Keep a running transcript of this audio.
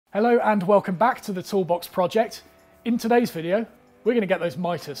Hello and welcome back to the Toolbox project. In today's video, we're going to get those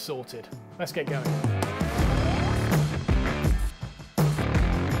mitres sorted. Let's get going.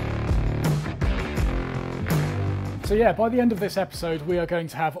 So yeah, by the end of this episode, we are going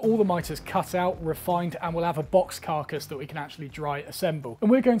to have all the mitres cut out, refined, and we'll have a box carcass that we can actually dry assemble.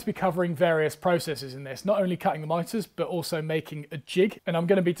 And we're going to be covering various processes in this, not only cutting the mitres, but also making a jig. And I'm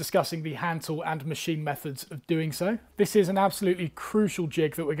going to be discussing the hand tool and machine methods of doing so. This is an absolutely crucial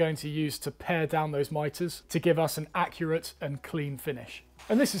jig that we're going to use to pare down those mitres to give us an accurate and clean finish.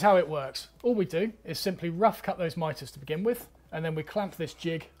 And this is how it works. All we do is simply rough cut those mitres to begin with, and then we clamp this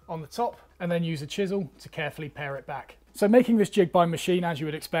jig on the top and then use a chisel to carefully pare it back. So making this jig by machine, as you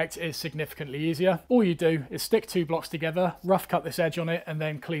would expect, is significantly easier. All you do is stick two blocks together, rough cut this edge on it, and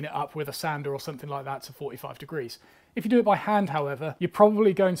then clean it up with a sander or something like that to 45 degrees. If you do it by hand, however, you're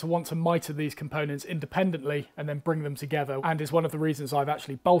probably going to want to mitre these components independently and then bring them together, and is one of the reasons I've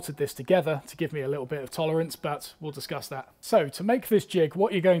actually bolted this together to give me a little bit of tolerance, but we'll discuss that. So to make this jig,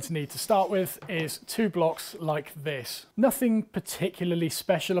 what you're going to need to start with is two blocks like this. Nothing particularly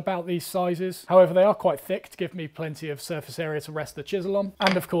special about these sizes. However, they are quite thick to give me plenty of surface area to rest the chisel on,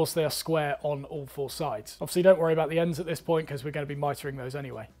 and of course they are square on all four sides. Obviously don't worry about the ends at this point because we're going to be mitering those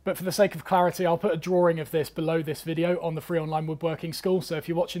anyway. But for the sake of clarity, I'll put a drawing of this below this video on the free Online Woodworking School. So if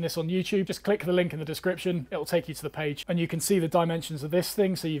you're watching this on YouTube, just click the link in the description. It'll take you to the page and you can see the dimensions of this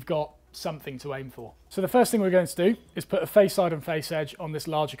thing, so you've got something to aim for. So the first thing we're going to do is put a face side and face edge on this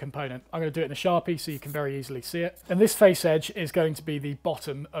larger component. I'm going to do it in a Sharpie so you can very easily see it. And this face edge is going to be the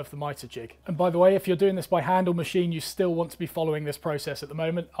bottom of the mitre jig. And by the way, if you're doing this by hand or machine, you still want to be following this process at the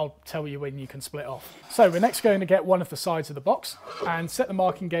moment. I'll tell you when you can split off. So we're next going to get one of the sides of the box and set the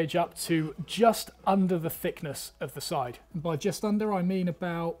marking gauge up to just under the thickness of the side. And by just under, I mean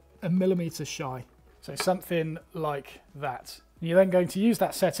about a millimetre shy. So something like that. You're then going to use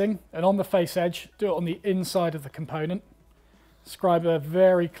that setting, and on the face edge, do it on the inside of the component. Scribe a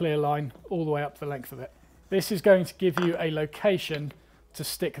very clear line all the way up the length of it. This is going to give you a location to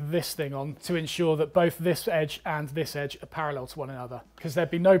stick this thing on to ensure that both this edge and this edge are parallel to one another, because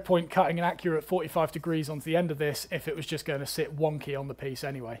there'd be no point cutting an accurate 45 degrees onto the end of this if it was just going to sit wonky on the piece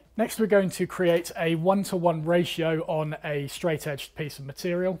anyway. Next, we're going to create a 1:1 ratio on a straight edged piece of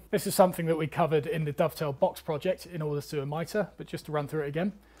material. This is something that we covered in the Dovetail box project in order to do a mitre, but just to run through it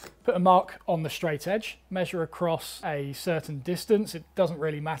again. Put a mark on the straight edge, measure across a certain distance. It doesn't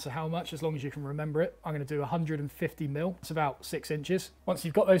really matter how much as long as you can remember it. I'm going to do 150 mil. It's about 6 inches. Once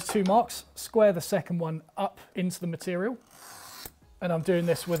you've got those two marks, square the second one up into the material. And I'm doing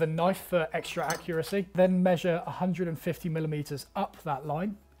this with a knife for extra accuracy. Then measure 150 millimeters up that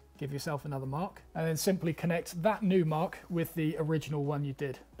line. Give yourself another mark, and then simply connect that new mark with the original one you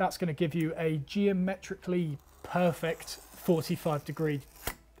did. That's going to give you a geometrically perfect 45 degree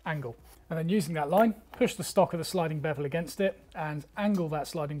angle. And then using that line, push the stock of the sliding bevel against it and angle that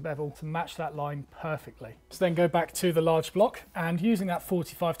sliding bevel to match that line perfectly. So then go back to the large block and using that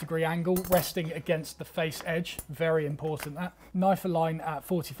 45 degree angle resting against the face edge, very important that, knife a line at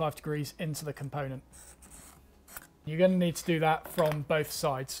 45 degrees into the component. You're going to need to do that from both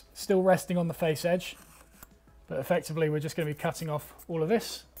sides, still resting on the face edge, but effectively we're just going to be cutting off all of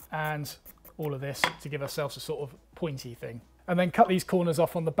this and all of this to give ourselves a sort of pointy thing. And then cut these corners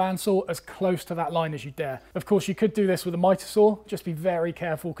off on the bandsaw as close to that line as you dare. Of course, you could do this with a mitre saw, just be very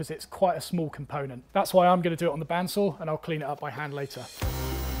careful because it's quite a small component. That's why I'm going to do it on the bandsaw, and I'll clean it up by hand later.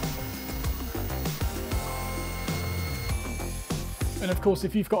 And of course,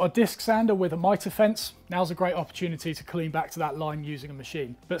 if you've got a disc sander with a mitre fence, now's a great opportunity to clean back to that line using a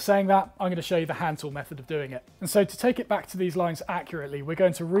machine. But saying that, I'm going to show you the hand tool method of doing it. And so to take it back to these lines accurately, we're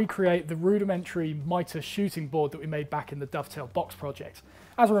going to recreate the rudimentary mitre shooting board that we made back in the Dovetail box project.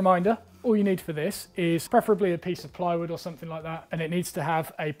 As a reminder, all you need for this is preferably a piece of plywood or something like that, and it needs to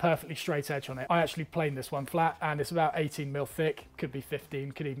have a perfectly straight edge on it. I actually planed this one flat, and it's about 18 mil thick, could be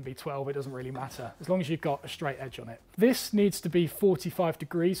 15, could even be 12, it doesn't really matter, as long as you've got a straight edge on it. This needs to be 45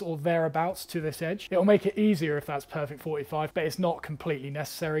 degrees or thereabouts to this edge. It'll make it easier if that's perfect 45, but it's not completely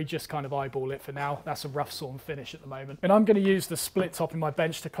necessary, just kind of eyeball it for now. That's a rough sawn finish at the moment. And I'm going to use the split top in my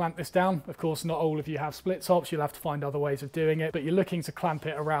bench to clamp this down. Of course, not all of you have split tops, you'll have to find other ways of doing it, but you're looking to clamp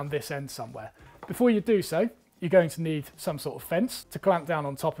it around this end somewhere. Before you do so, you're going to need some sort of fence to clamp down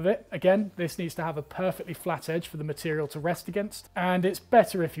on top of it. Again, this needs to have a perfectly flat edge for the material to rest against. And it's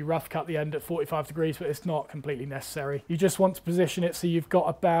better if you rough cut the end at 45 degrees, but it's not completely necessary. You just want to position it so you've got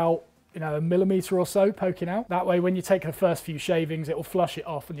about, a millimetre or so poking out. That way, when you take the first few shavings, it will flush it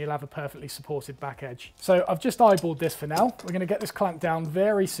off and you'll have a perfectly supported back edge. So I've just eyeballed this for now. We're going to get this clamped down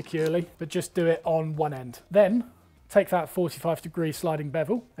very securely, but just do it on one end. Then take that 45-degree sliding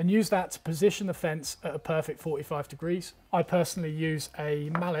bevel and use that to position the fence at a perfect 45 degrees. I personally use a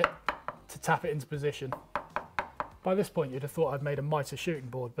mallet to tap it into position. By this point you'd have thought I'd made a mitre shooting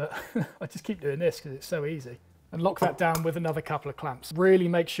board, but I just keep doing this because it's so easy. And lock that down with another couple of clamps. Really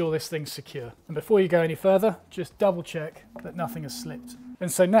make sure this thing's secure. And before you go any further, just double check that nothing has slipped.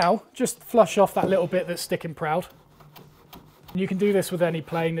 And so now, just flush off that little bit that's sticking proud. And you can do this with any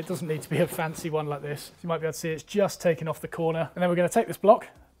plane. It doesn't need to be a fancy one like this. You might be able to see it's just taken off the corner. And then we're going to take this block,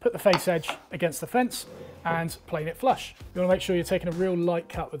 put the face edge against the fence and plane it flush. You want to make sure you're taking a real light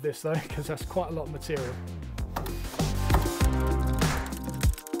cut with this though, because that's quite a lot of material.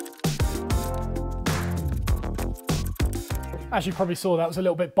 As you probably saw, that was a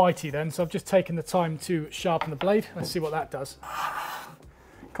little bit bitey then, so I've just taken the time to sharpen the blade. Let's see what that does.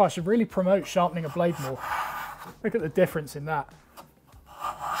 God, I should really promote sharpening a blade more. Look at the difference in that.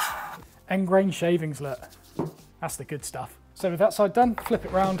 End grain shavings, look. That's the good stuff. So with that side done, flip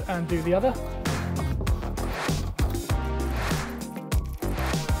it round and do the other.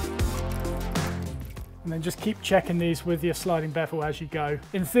 And then just keep checking these with your sliding bevel as you go.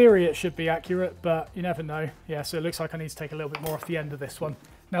 In theory it should be accurate, but you never know. Yeah, so it looks like I need to take a little bit more off the end of this one.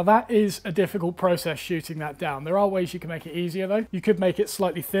 Now that is a difficult process, shooting that down. There are ways you can make it easier though. You could make it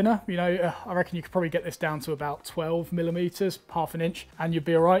slightly thinner. You know, I reckon you could probably get this down to about 12 millimeters, half an inch, and you'd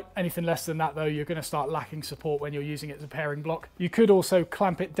be all right. Anything less than that though, you're going to start lacking support when you're using it as a pairing block. You could also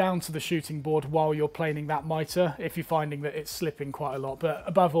clamp it down to the shooting board while you're planing that mitre if you're finding that it's slipping quite a lot. But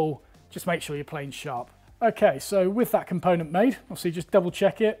above all, just make sure your plane's sharp. Okay, so with that component made, obviously just double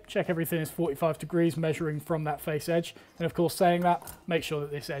check it, check everything is 45 degrees measuring from that face edge. And of course saying that, make sure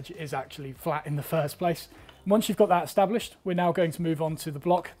that this edge is actually flat in the first place. Once you've got that established, we're now going to move on to the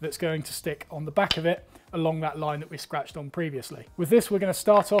block that's going to stick on the back of it along that line that we scratched on previously. With this, we're going to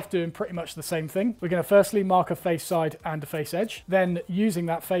start off doing pretty much the same thing. We're going to firstly mark a face side and a face edge. Then using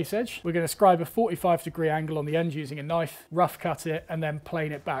that face edge, we're going to scribe a 45-degree angle on the end using a knife, rough cut it, and then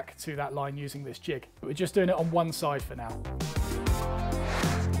plane it back to that line using this jig. But we're just doing it on one side for now.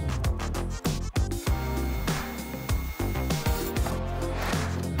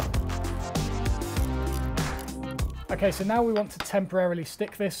 Okay, so now we want to temporarily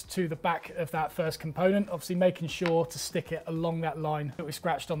stick this to the back of that first component, obviously making sure to stick it along that line that we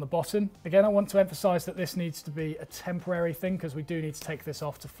scratched on the bottom. Again, I want to emphasize that this needs to be a temporary thing because we do need to take this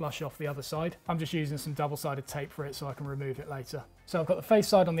off to flush off the other side. I'm just using some double-sided tape for it so I can remove it later. So I've got the face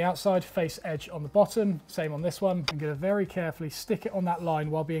side on the outside, face edge on the bottom, same on this one. I'm going to very carefully stick it on that line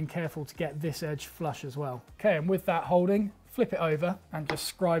while being careful to get this edge flush as well. Okay, and with that holding, flip it over and just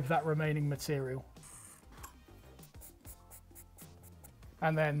scribe that remaining material.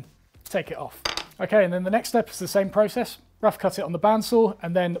 And then take it off. Okay, and then the next step is the same process. Rough cut it on the bandsaw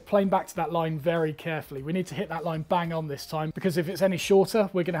and then plane back to that line very carefully. We need to hit that line bang on this time because if it's any shorter,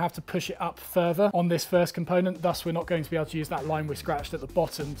 we're going to have to push it up further on this first component. Thus, we're not going to be able to use that line we scratched at the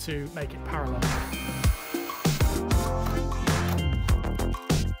bottom to make it parallel.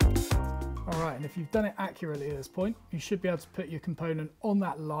 All right, and if you've done it accurately at this point, you should be able to put your component on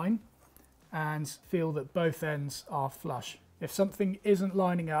that line and feel that both ends are flush. If something isn't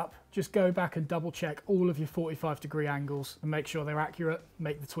lining up, just go back and double check all of your 45-degree angles and make sure they're accurate,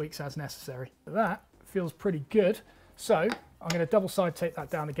 make the tweaks as necessary. That feels pretty good. So I'm going to double side tape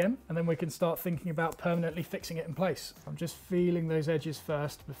that down again, and then we can start thinking about permanently fixing it in place. I'm just feeling those edges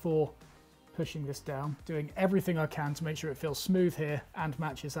first before pushing this down, doing everything I can to make sure it feels smooth here and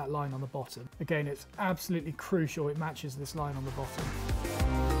matches that line on the bottom. Again, it's absolutely crucial it matches this line on the bottom.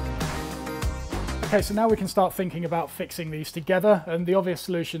 Okay, so now we can start thinking about fixing these together, and the obvious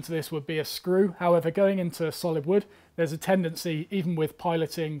solution to this would be a screw. However, going into solid wood, there's a tendency, even with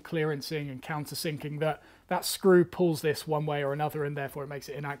piloting, clearancing and countersinking, that screw pulls this one way or another and therefore it makes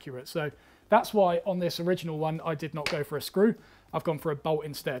it inaccurate. So that's why on this original one, I did not go for a screw. I've gone for a bolt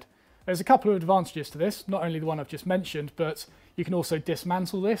instead. There's a couple of advantages to this, not only the one I've just mentioned, but you can also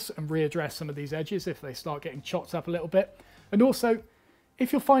dismantle this and readdress some of these edges if they start getting chopped up a little bit. And also,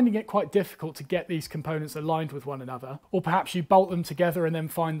 if you're finding it quite difficult to get these components aligned with one another, or perhaps you bolt them together and then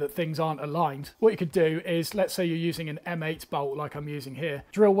find that things aren't aligned, what you could do is, let's say you're using an M8 bolt like I'm using here,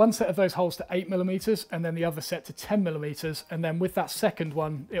 drill one set of those holes to 8mm and then the other set to 10mm, and then with that second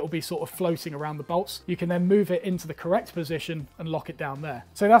one, it'll be sort of floating around the bolts. You can then move it into the correct position and lock it down there.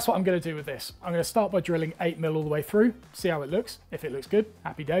 So that's what I'm going to do with this. I'm going to start by drilling 8mm all the way through, see how it looks. If it looks good,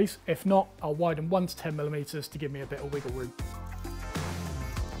 happy days. If not, I'll widen 1 to 10mm to give me a bit of wiggle room.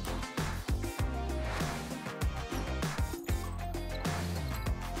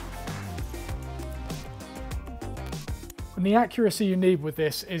 And the accuracy you need with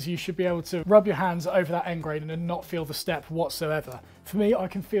this is you should be able to rub your hands over that end grain and not feel the step whatsoever. For me, I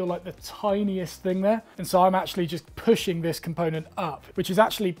can feel like the tiniest thing there. And so I'm actually just pushing this component up, which is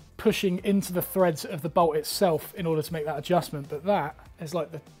actually pushing into the threads of the bolt itself in order to make that adjustment. But that is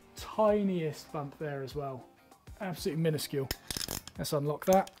like the tiniest bump there as well. Absolutely minuscule. Let's unlock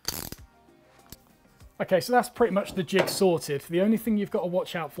that. Okay, so that's pretty much the jig sorted. The only thing you've got to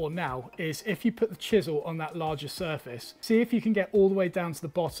watch out for now is if you put the chisel on that larger surface, see if you can get all the way down to the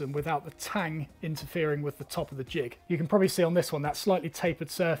bottom without the tang interfering with the top of the jig. You can probably see on this one, that slightly tapered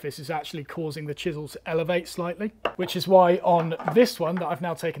surface is actually causing the chisel to elevate slightly, which is why on this one that I've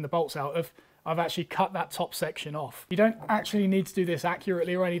now taken the bolts out of, I've actually cut that top section off. You don't actually need to do this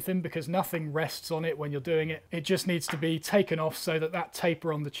accurately or anything because nothing rests on it when you're doing it. It just needs to be taken off so that that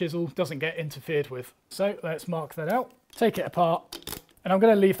taper on the chisel doesn't get interfered with. So let's mark that out, take it apart, and I'm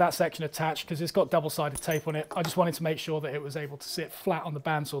going to leave that section attached because it's got double-sided tape on it. I just wanted to make sure that it was able to sit flat on the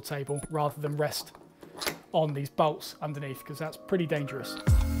bandsaw table rather than rest on these bolts underneath, because that's pretty dangerous.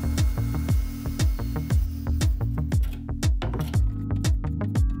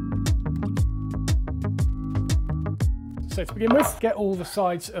 So to begin with, get all the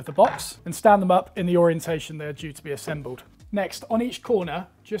sides of the box and stand them up in the orientation they're due to be assembled. Next, on each corner,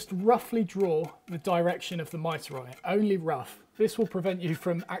 just roughly draw the direction of the mitre on it, only rough. This will prevent you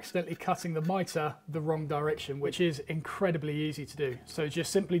from accidentally cutting the mitre the wrong direction, which is incredibly easy to do. So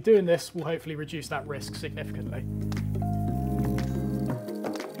just simply doing this will hopefully reduce that risk significantly.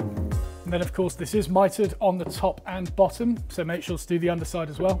 And then of course this is mitred on the top and bottom, so make sure to do the underside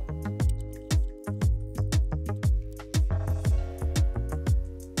as well.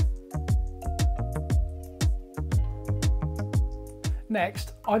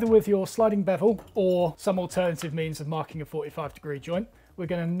 Next, either with your sliding bevel or some alternative means of marking a 45-degree joint, we're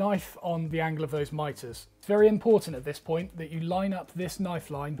going to knife on the angle of those mitres. It's very important at this point that you line up this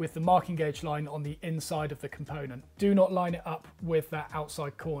knife line with the marking gauge line on the inside of the component. Do not line it up with that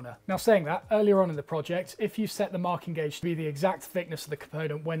outside corner. Now saying that, earlier on in the project, if you set the marking gauge to be the exact thickness of the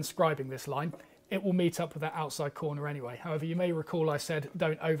component when scribing this line, it will meet up with that outside corner anyway. However, you may recall I said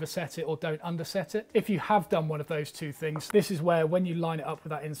don't overset it or don't underset it. If you have done one of those two things, this is where when you line it up with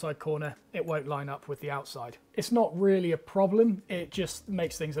that inside corner, it won't line up with the outside. It's not really a problem, it just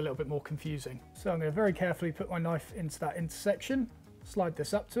makes things a little bit more confusing. So I'm going to very carefully put my knife into that intersection, slide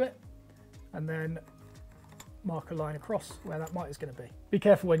this up to it, and then mark a line across where that mitre is going to be. Be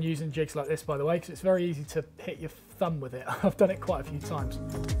careful when using jigs like this, by the way, because it's very easy to hit your thumb with it. I've done it quite a few times.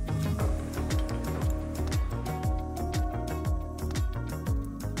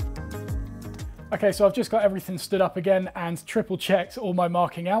 Okay, so I've just got everything stood up again and triple checked all my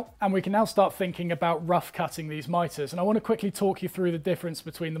marking out, and we can now start thinking about rough cutting these mitres. And I want to quickly talk you through the difference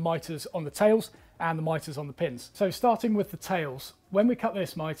between the mitres on the tails and the mitres on the pins. So starting with the tails, when we cut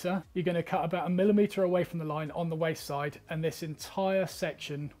this mitre, you're going to cut about 1 millimetre away from the line on the waist side, and this entire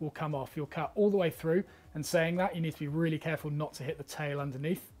section will come off. You'll cut all the way through, and saying that, you need to be really careful not to hit the tail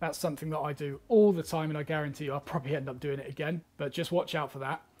underneath. That's something that I do all the time, and I guarantee you I'll probably end up doing it again, but just watch out for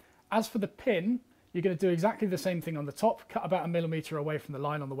that. As for the pin, you're going to do exactly the same thing on the top, cut about 1 millimetre away from the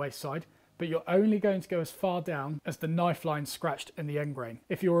line on the waist side, but you're only going to go as far down as the knife line scratched in the end grain.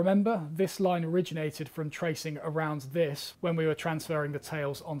 If you'll remember, this line originated from tracing around this when we were transferring the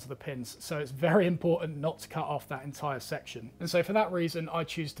tails onto the pins, so it's very important not to cut off that entire section. And so for that reason, I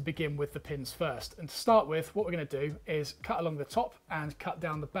choose to begin with the pins first. And to start with, what we're going to do is cut along the top and cut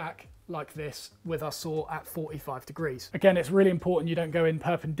down the back like this with our saw at 45 degrees. Again, it's really important you don't go in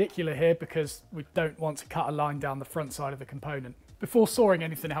perpendicular here because we don't want to cut a line down the front side of the component. Before sawing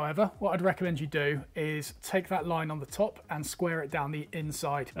anything, however, what I'd recommend you do is take that line on the top and square it down the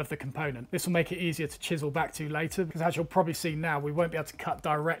inside of the component. This will make it easier to chisel back to later, because as you'll probably see now, we won't be able to cut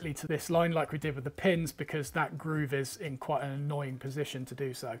directly to this line like we did with the pins because that groove is in quite an annoying position to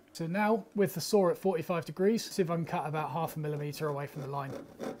do so. So now, with the saw at 45 degrees, see if I can cut about 0.5 millimetre away from the line.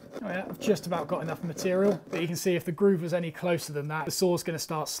 Oh yeah, I've just about got enough material, but you can see if the groove was any closer than that, the saw's going to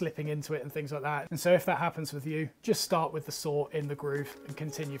start slipping into it and things like that. And so if that happens with you, just start with the saw in the groove and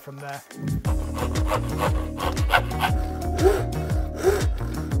continue from there.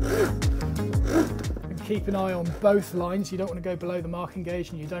 And keep an eye on both lines. You don't want to go below the marking gauge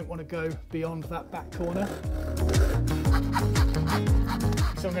and you don't want to go beyond that back corner.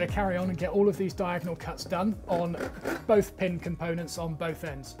 So I'm going to carry on and get all of these diagonal cuts done on both pin components on both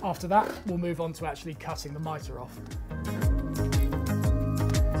ends. After that, we'll move on to actually cutting the mitre off.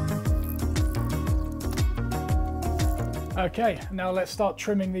 Okay, now let's start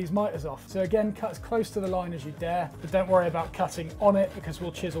trimming these mitres off. So again, cut as close to the line as you dare, but don't worry about cutting on it because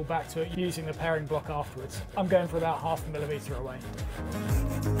we'll chisel back to it using the paring block afterwards. I'm going for about 0.5 millimetre away.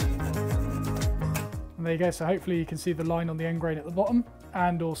 And there you go, so hopefully you can see the line on the end grain at the bottom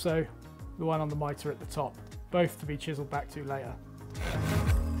and also the one on the mitre at the top, both to be chiselled back to later.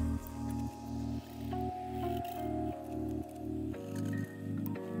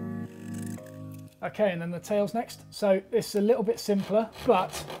 Okay, and then the tails next. So it's a little bit simpler,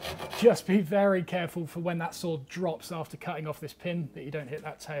 but just be very careful for when that sword drops after cutting off this pin that you don't hit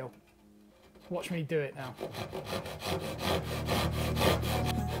that tail. Watch me do it now.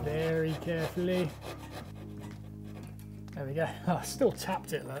 Very carefully. There we go. Oh, I still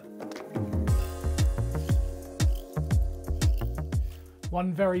tapped it, look.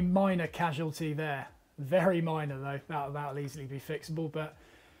 One very minor casualty there. Very minor though, that'll easily be fixable, but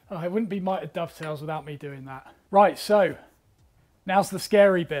oh, it wouldn't be Mitred Dovetails without me doing that. Right, so now's the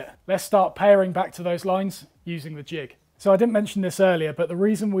scary bit. Let's start paring back to those lines using the jig. So I didn't mention this earlier, but the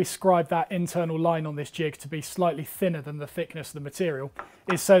reason we scribe that internal line on this jig to be slightly thinner than the thickness of the material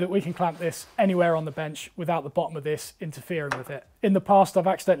is so that we can clamp this anywhere on the bench without the bottom of this interfering with it. In the past, I've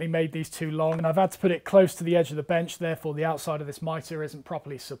accidentally made these too long and I've had to put it close to the edge of the bench, therefore the outside of this mitre isn't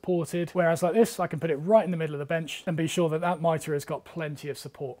properly supported. Whereas like this, I can put it right in the middle of the bench and be sure that that mitre has got plenty of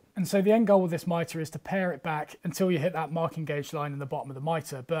support. And so the end goal with this mitre is to pare it back until you hit that marking gauge line in the bottom of the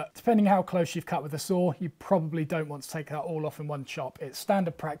mitre. But depending how close you've cut with the saw, you probably don't want to take that all off in one chop. It's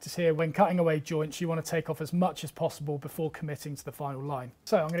standard practice here. When cutting away joints, you want to take off as much as possible before committing to the final line.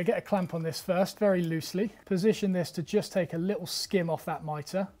 So I'm going to get a clamp on this first, very loosely. Position this to just take a little skim off that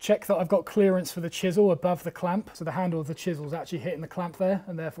mitre. Check that I've got clearance for the chisel above the clamp. So the handle of the chisel is actually hitting the clamp there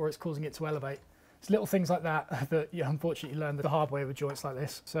and therefore it's causing it to elevate. It's little things like that that you unfortunately learn the hard way with joints like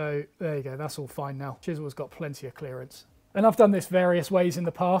this. So there you go, that's all fine now. Chisel has got plenty of clearance. And I've done this various ways in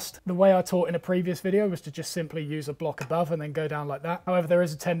the past. The way I taught in a previous video was to just simply use a block above and then go down like that. However, there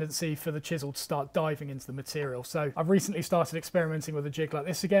is a tendency for the chisel to start diving into the material. So I've recently started experimenting with a jig like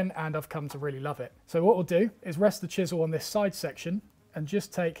this again, and I've come to really love it. So what we'll do is rest the chisel on this side section and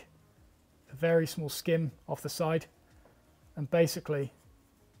just take a very small skim off the side and basically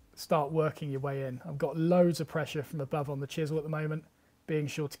start working your way in. I've got loads of pressure from above on the chisel at the moment, being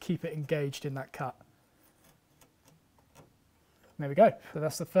sure to keep it engaged in that cut. There we go. So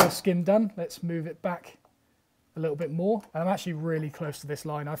that's the first skim done. Let's move it back a little bit more. And I'm actually really close to this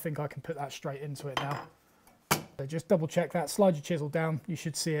line. I think I can put that straight into it now. So just double check that, slide your chisel down. You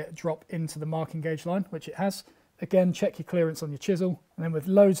should see it drop into the marking gauge line, which it has. Again, check your clearance on your chisel. And then with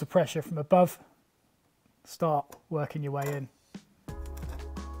loads of pressure from above, start working your way in.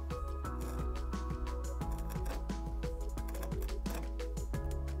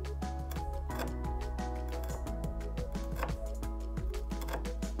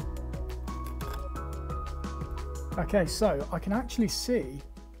 Okay, so I can actually see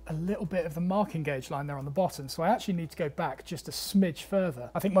a little bit of the marking gauge line there on the bottom, so I actually need to go back just a smidge further.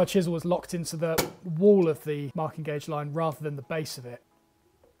 I think my chisel was locked into the wall of the marking gauge line rather than the base of it.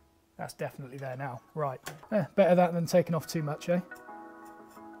 That's definitely there now. Right, better that than taking off too much, eh?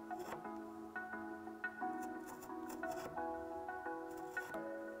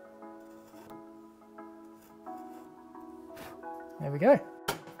 There we go.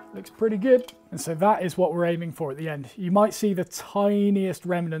 Looks pretty good. And so that is what we're aiming for at the end. You might see the tiniest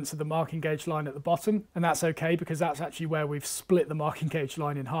remnants of the marking gauge line at the bottom, and that's okay because that's actually where we've split the marking gauge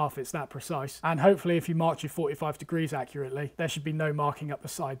line in half. It's that precise. And hopefully if you marked your 45 degrees accurately, there should be no marking up the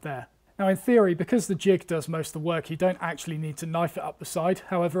side there. Now in theory, because the jig does most of the work, you don't actually need to knife it up the side.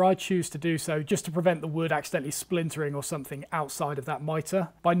 However, I choose to do so just to prevent the wood accidentally splintering or something outside of that mitre.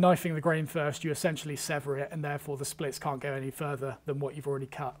 By knifing the grain first, you essentially sever it and therefore the splits can't go any further than what you've already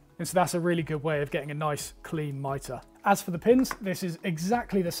cut. And so that's a really good way of getting a nice clean mitre. As for the pins, this is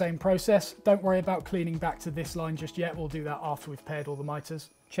exactly the same process. Don't worry about cleaning back to this line just yet. We'll do that after we've paired all the mitres.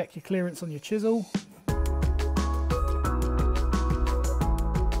 Check your clearance on your chisel.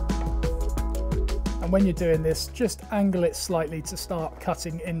 And when you're doing this, just angle it slightly to start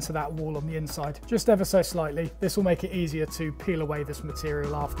cutting into that wall on the inside. Just ever so slightly. This will make it easier to peel away this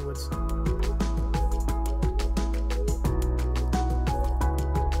material afterwards.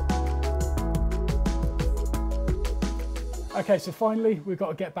 Okay, so finally, we've got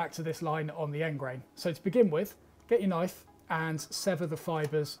to get back to this line on the end grain. So to begin with, get your knife and sever the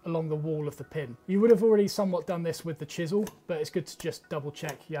fibres along the wall of the pin. You would have already somewhat done this with the chisel, but it's good to just double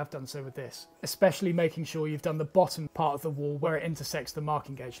check you have done so with this, especially making sure you've done the bottom part of the wall where it intersects the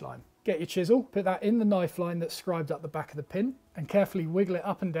marking gauge line. Get your chisel, put that in the knife line that's scribed up the back of the pin, and carefully wiggle it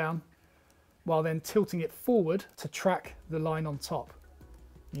up and down while then tilting it forward to track the line on top.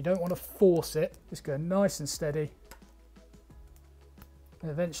 You don't want to force it, just go nice and steady. And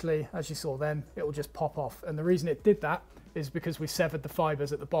eventually, as you saw then, it will just pop off. And the reason it did that is because we severed the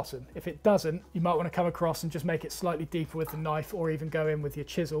fibres at the bottom. If it doesn't, you might want to come across and just make it slightly deeper with the knife, or even go in with your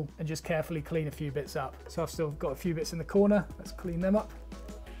chisel and just carefully clean a few bits up. So I've still got a few bits in the corner, let's clean them up.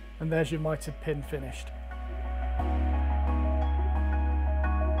 And there's your mitred pin finished.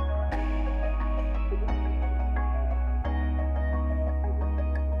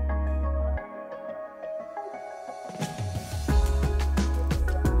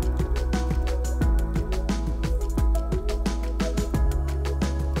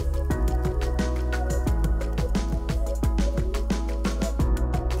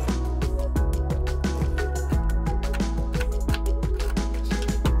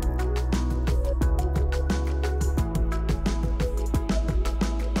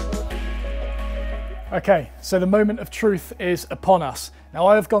 Okay, so the moment of truth is upon us. Now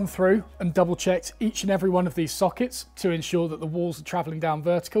I have gone through and double checked each and every one of these sockets to ensure that the walls are traveling down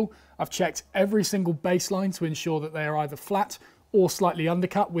vertical. I've checked every single baseline to ensure that they are either flat or slightly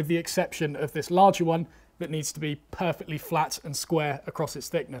undercut, with the exception of this larger one that needs to be perfectly flat and square across its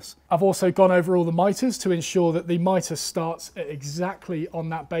thickness. I've also gone over all the mitres to ensure that the mitre starts at exactly on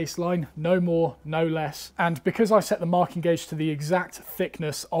that baseline, no more, no less. And because I set the marking gauge to the exact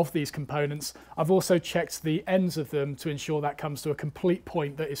thickness of these components, I've also checked the ends of them to ensure that comes to a complete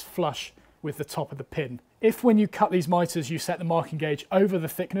point that is flush with the top of the pin. If when you cut these mitres you set the marking gauge over the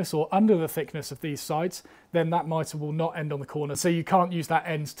thickness or under the thickness of these sides, then that mitre will not end on the corner. So you can't use that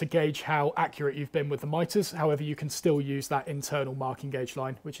end to gauge how accurate you've been with the mitres. However, you can still use that internal marking gauge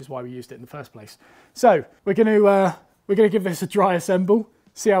line, which is why we used it in the first place. So we're going to give this a dry assemble,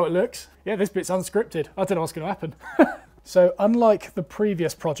 see how it looks. Yeah, this bit's unscripted. I don't know what's going to happen. So unlike the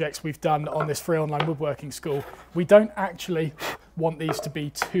previous projects we've done on this free online woodworking school, we don't actually want these to be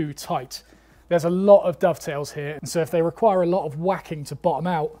too tight. There's a lot of dovetails here, and so if they require a lot of whacking to bottom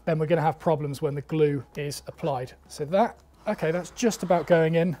out, then we're going to have problems when the glue is applied. So that's just about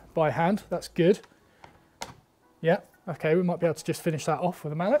going in by hand. That's good. Yeah, okay, we might be able to just finish that off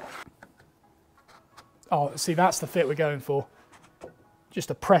with a mallet. Oh, see, that's the fit we're going for. Just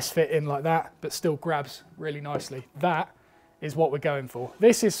a press fit in like that, but still grabs really nicely. That is what we're going for.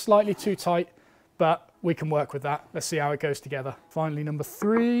 This is slightly too tight, but we can work with that. Let's see how it goes together. Finally, number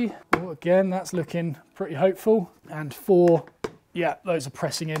 3. Oh, again, that's looking pretty hopeful. And 4, yeah, those are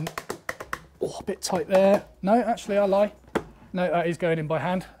pressing in. Oh, a bit tight there. No, actually, I lie. No, that is going in by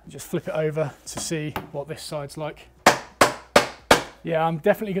hand. Just flip it over to see what this side's like. Yeah, I'm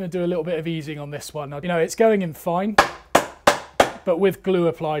definitely going to do a little bit of easing on this one. You know, it's going in fine, but with glue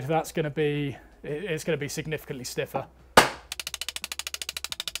applied, it's going to be significantly stiffer.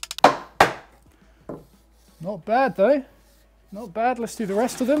 Not bad though, not bad. Let's do the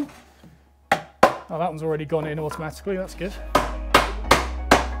rest of them. Oh, that one's already gone in automatically, that's good.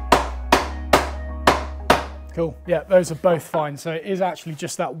 Cool, yeah, those are both fine. So it is actually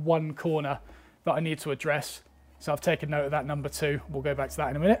just that one corner that I need to address. So I've taken note of that number 2. We'll go back to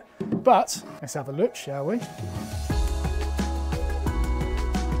that in a minute. But let's have a look, shall we?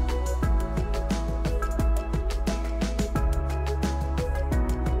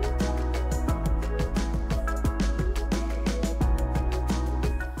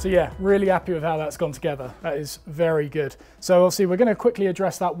 So yeah, really happy with how that's gone together. That is very good. So obviously we're going to quickly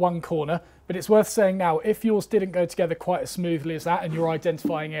address that one corner, but it's worth saying now, if yours didn't go together quite as smoothly as that and you're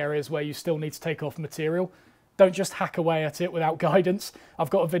identifying areas where you still need to take off material, don't just hack away at it without guidance.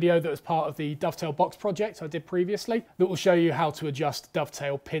 I've got a video that was part of the dovetail box project I did previously that will show you how to adjust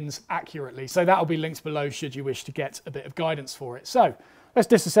dovetail pins accurately. So that'll be linked below should you wish to get a bit of guidance for it. So let's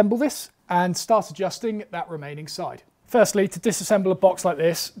disassemble this and start adjusting that remaining side. Firstly, to disassemble a box like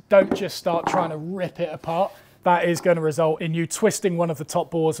this, don't just start trying to rip it apart. That is going to result in you twisting one of the top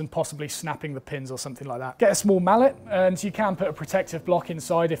boards and possibly snapping the pins or something like that. Get a small mallet, and you can put a protective block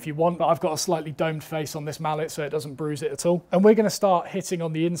inside if you want, but I've got a slightly domed face on this mallet so it doesn't bruise it at all. And we're going to start hitting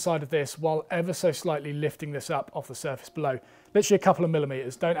on the inside of this while ever so slightly lifting this up off the surface below. Literally a couple of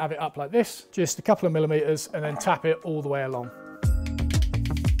millimeters. Don't have it up like this, just a couple of millimeters, and then tap it all the way along.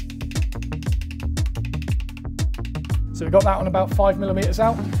 So we've got that one about 5 millimeters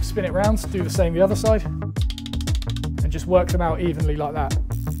out. Spin it round, do the same the other side, and just work them out evenly like that.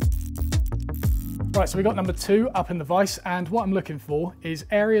 Right, so we got number 2 up in the vise, and what I'm looking for is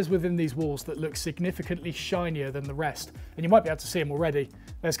areas within these walls that look significantly shinier than the rest. And you might be able to see them already.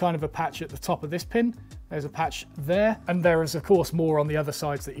 There's kind of a patch at the top of this pin, there's a patch there, and there is of course more on the other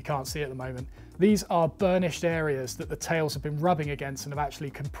sides that you can't see at the moment. These are burnished areas that the tails have been rubbing against and have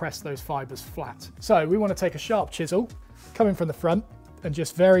actually compressed those fibres flat. So we want to take a sharp chisel, coming from the front, and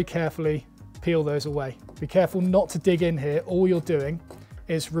just very carefully peel those away. Be careful not to dig in here. All you're doing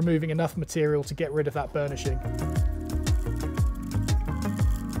is removing enough material to get rid of that burnishing.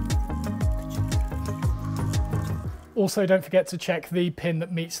 Also, don't forget to check the pin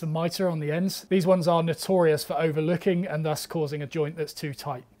that meets the mitre on the ends. These ones are notorious for overlooking and thus causing a joint that's too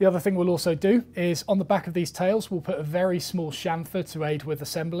tight. The other thing we'll also do is on the back of these tails, we'll put a very small chamfer to aid with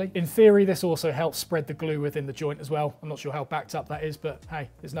assembly. In theory, this also helps spread the glue within the joint as well. I'm not sure how backed up that is, but hey,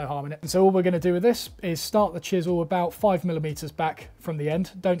 there's no harm in it. And so all we're going to do with this is start the chisel about 5mm back from the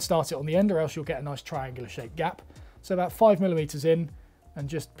end. Don't start it on the end or else you'll get a nice triangular shaped gap. So about 5mm in, and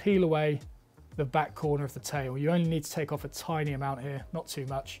just peel away the back corner of the tail. You only need to take off a tiny amount here, not too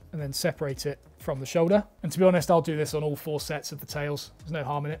much, and then separate it from the shoulder. And to be honest, I'll do this on all 4 sets of the tails. There's no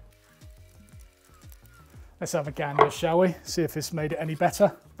harm in it. Let's have a gander, shall we? See if this made it any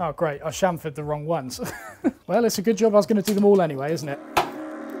better. Oh great, I chamfered the wrong ones. Well, it's a good job I was going to do them all anyway, isn't it?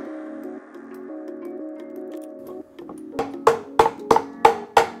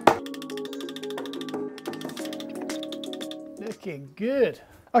 Looking good.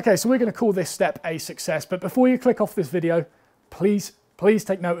 Okay, so we're going to call this step a success, but before you click off this video, please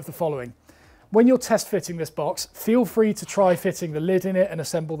take note of the following. When you're test fitting this box, feel free to try fitting the lid in it and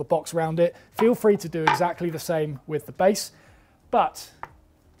assemble the box around it. Feel free to do exactly the same with the base, but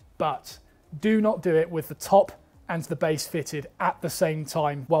do not do it with the top and the base fitted at the same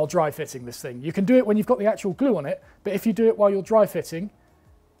time while dry fitting this thing. You can do it when you've got the actual glue on it, but if you do it while you're dry fitting,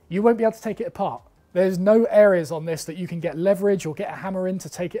 you won't be able to take it apart. There's no areas on this that you can get leverage or get a hammer in to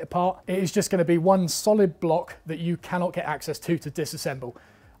take it apart. It is just going to be one solid block that you cannot get access to disassemble.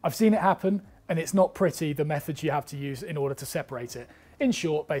 I've seen it happen, and it's not pretty, the methods you have to use in order to separate it. In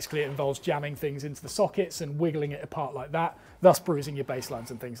short, basically it involves jamming things into the sockets and wiggling it apart like that, thus bruising your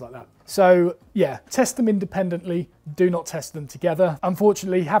baselines and things like that. So yeah, test them independently, do not test them together.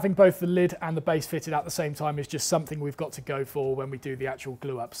 Unfortunately, having both the lid and the base fitted at the same time is just something we've got to go for when we do the actual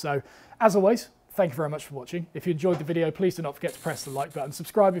glue up. So as always, thank you very much for watching. If you enjoyed the video, please do not forget to press the like button,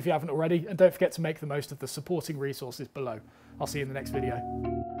 subscribe if you haven't already, and don't forget to make the most of the supporting resources below. I'll see you in the next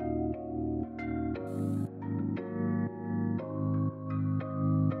video.